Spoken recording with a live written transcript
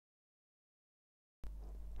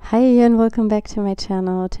Hi and welcome back to my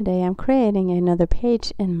channel. Today I'm creating another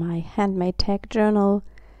page in my handmade tag journal.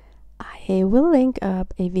 I will link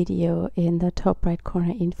up a video in the top right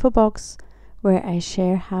corner info box where I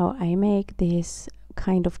share how I make this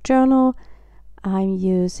kind of journal. I'm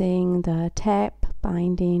using the tab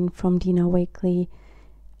binding from Dina Wakley,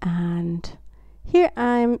 and here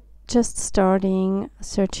I'm just searching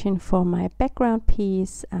for my background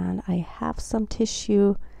piece, and I have some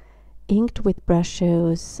tissue inked with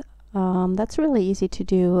Brushos. That's really easy to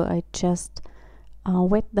do. I just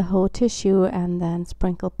wet the whole tissue and then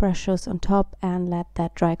sprinkle Brushos on top and let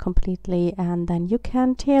that dry completely, and then you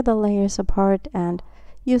can tear the layers apart and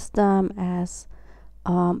use them as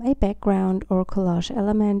a background or collage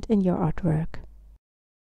element in your artwork.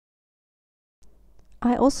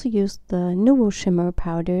 I also used the Nuvo shimmer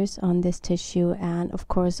powders on this tissue, and of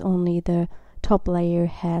course only the top layer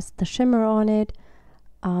has the shimmer on it,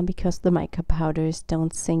 because the mica powders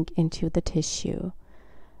don't sink into the tissue.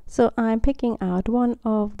 So I'm picking out one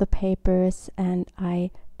of the papers and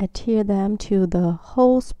I adhere them to the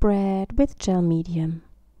whole spread with gel medium.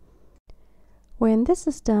 When this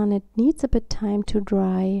is done, it needs a bit time to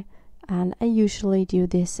dry, and I usually do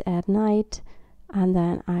this at night and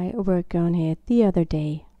then I work on it the other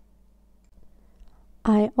day.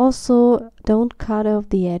 I also don't cut off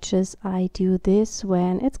the edges. I do this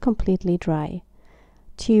when it's completely dry.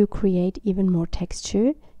 To create even more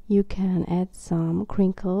texture, you can add some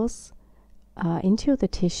crinkles into the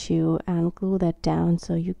tissue and glue that down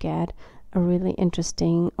so you get a really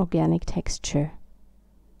interesting organic texture.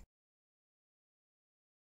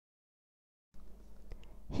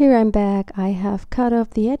 Here I'm back. I have cut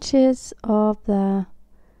off the edges of the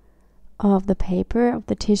paper, of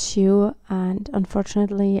the tissue, and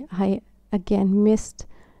unfortunately I again missed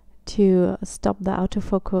to stop the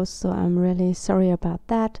autofocus, so I'm really sorry about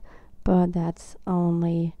that, but that's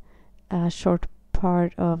only a short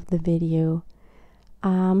part of the video.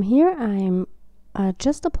 Here I'm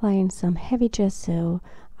just applying some heavy gesso.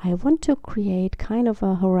 I want to create kind of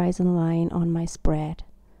a horizon line on my spread.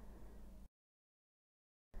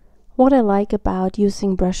 What I like about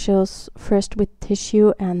using Brushos first with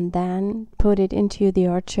tissue and then put it into the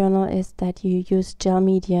art journal is that you use gel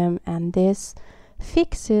medium, and this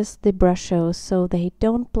fixes the Brushos so they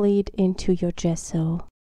don't bleed into your gesso.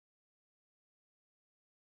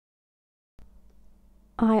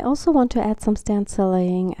 I also want to add some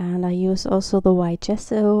stenciling, and I use also the white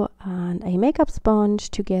gesso and a makeup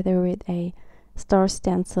sponge together with a star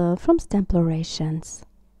stencil from Stamplorations.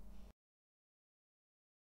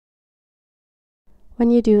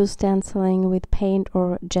 When you do stenciling with paint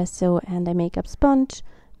or gesso and a makeup sponge,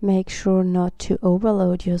 make sure not to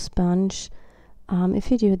overload your sponge.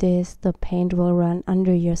 If you do this, the paint will run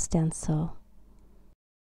under your stencil.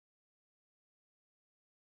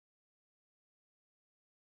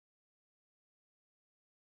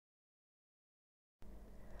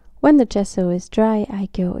 When the gesso is dry, I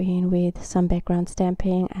go in with some background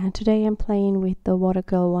stamping, and today I'm playing with the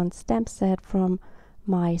Watercolor I stamp set from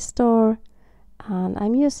my store, and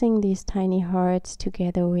I'm using these tiny hearts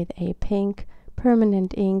together with a pink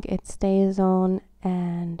permanent ink. It's StazOn,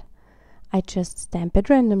 and I just stamp it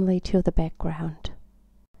randomly to the background.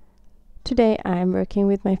 Today I'm working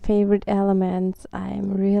with my favorite elements.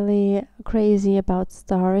 I'm really crazy about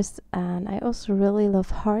stars, and I also really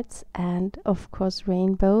love hearts and of course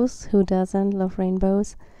rainbows. Who doesn't love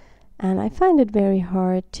rainbows? And I find it very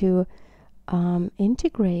hard to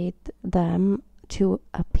integrate them to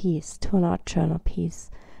a piece, to an art journal piece.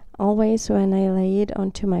 Always when I lay it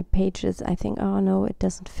onto my pages, I think, oh no, it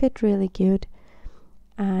doesn't fit really good.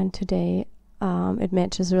 And today it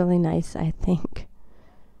matches really nice, I think.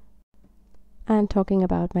 And talking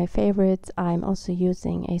about my favorites, I'm also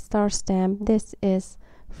using a star stamp. This is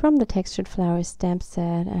from the Textured Flowers stamp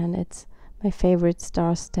set, and it's my favorite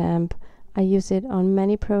star stamp. I use it on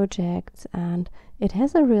many projects, and it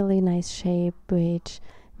has a really nice shape which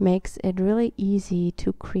makes it really easy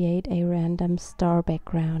to create a random star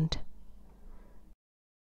background.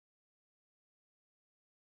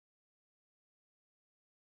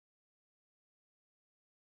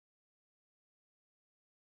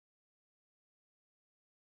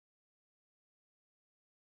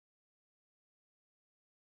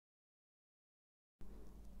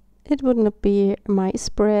 It wouldn't be my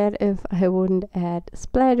spread if I wouldn't add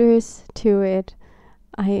splatters to it.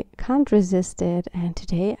 I can't resist it, and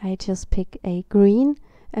today I just pick a green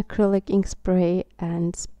acrylic ink spray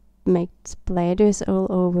and make splatters all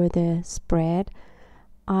over the spread.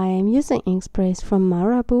 I'm using ink sprays from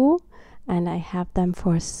Marabu, and I have them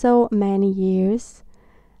for so many years,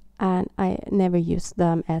 and I never use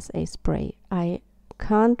them as a spray. I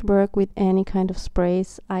can't work with any kind of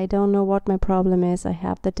sprays. I don't know what my problem is. I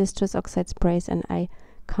have the distress oxide sprays and I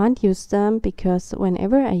can't use them because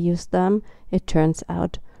whenever I use them, it turns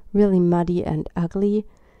out really muddy and ugly.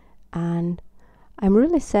 And I'm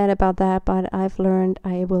really sad about that, but I've learned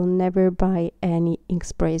I will never buy any ink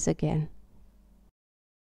sprays again.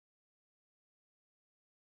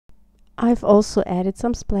 I've also added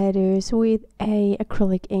some splatters with a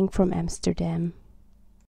acrylic ink from Amsterdam.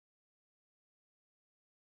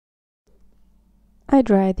 I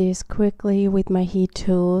dry this quickly with my heat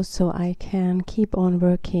tool so I can keep on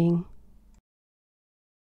working.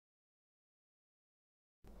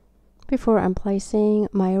 Before I'm placing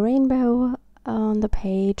my rainbow on the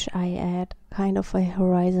page, I add kind of a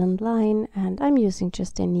horizon line, and I'm using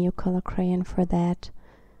just a Neocolor crayon for that.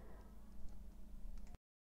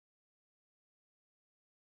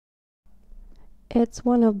 It's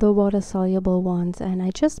one of the water-soluble ones, and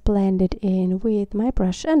I just blend it in with my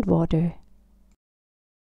brush and water.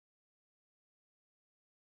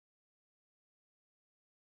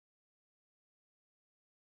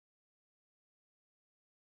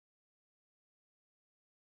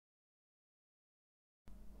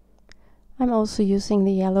 I'm also using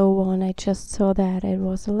the yellow one. I just saw that it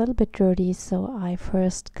was a little bit dirty, so I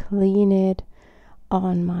first clean it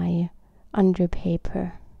on my under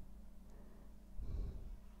paper.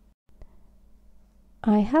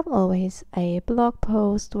 I have always a blog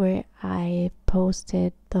post where I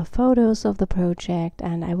posted the photos of the project,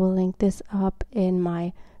 and I will link this up in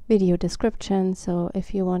my video description, so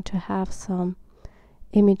if you want to have some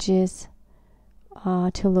images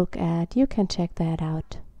to look at, you can check that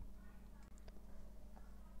out.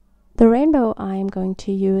 The rainbow I'm going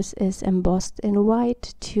to use is embossed in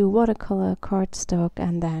white to watercolor cardstock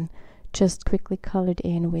and then just quickly colored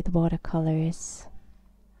in with watercolors.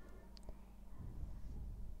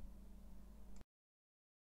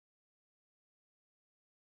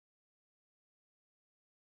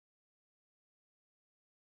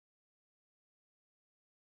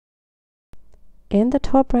 In the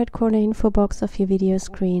top right corner info box of your video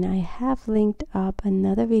screen, I have linked up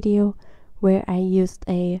another video where I used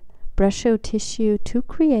a Brushos tissue to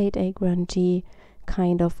create a grungy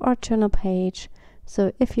kind of art journal page.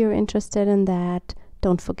 So if you're interested in that,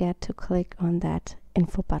 don't forget to click on that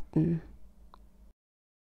info button.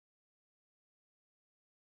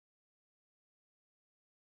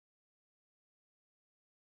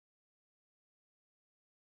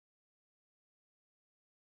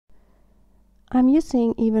 I'm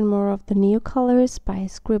using even more of the Neocolors by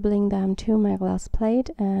scribbling them to my glass plate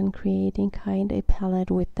and creating kind of a palette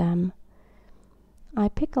with them. I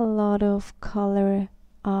pick a lot of color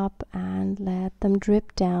up and let them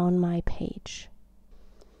drip down my page.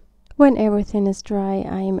 When everything is dry,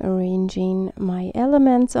 I'm arranging my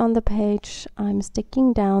elements on the page. I'm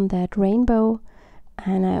sticking down that rainbow,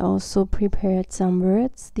 and I also prepared some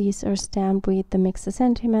words. These are stamped with the Mix the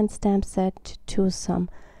Sentiment stamp set to some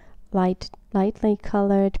lightly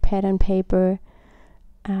colored pattern paper,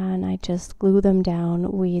 and I just glue them down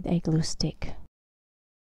with a glue stick.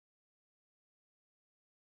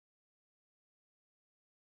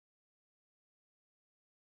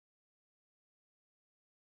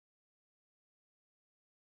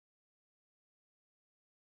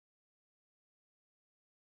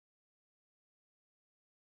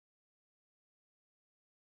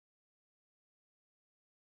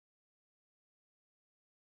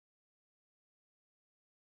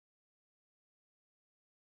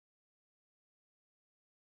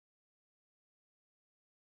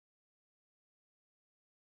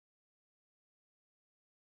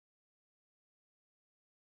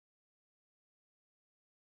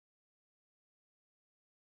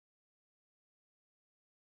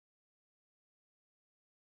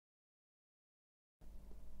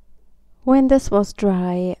 When this was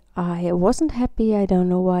dry, I wasn't happy. I don't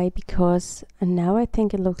know why, because now I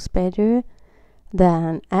think it looks better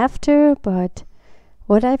than after, but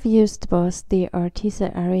what I've used was the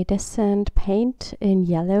Arteza Irridescent paint in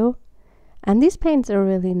yellow, and these paints are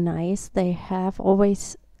really nice. They have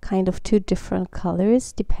always kind of two different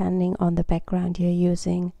colors depending on the background you're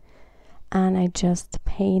using, and I just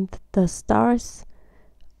paint the stars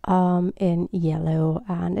in yellow,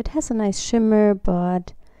 and it has a nice shimmer,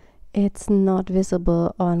 but it's not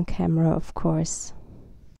visible on camera, of course.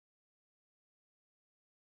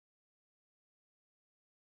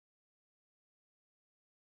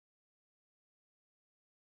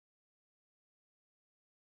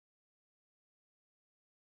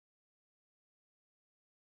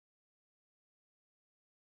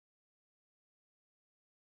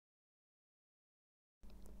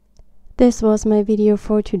 This was my video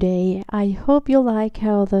for today. I hope you like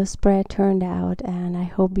how the spread turned out, and I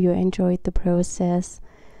hope you enjoyed the process.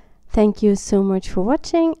 Thank you so much for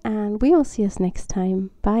watching, and we will see us next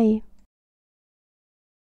time. Bye!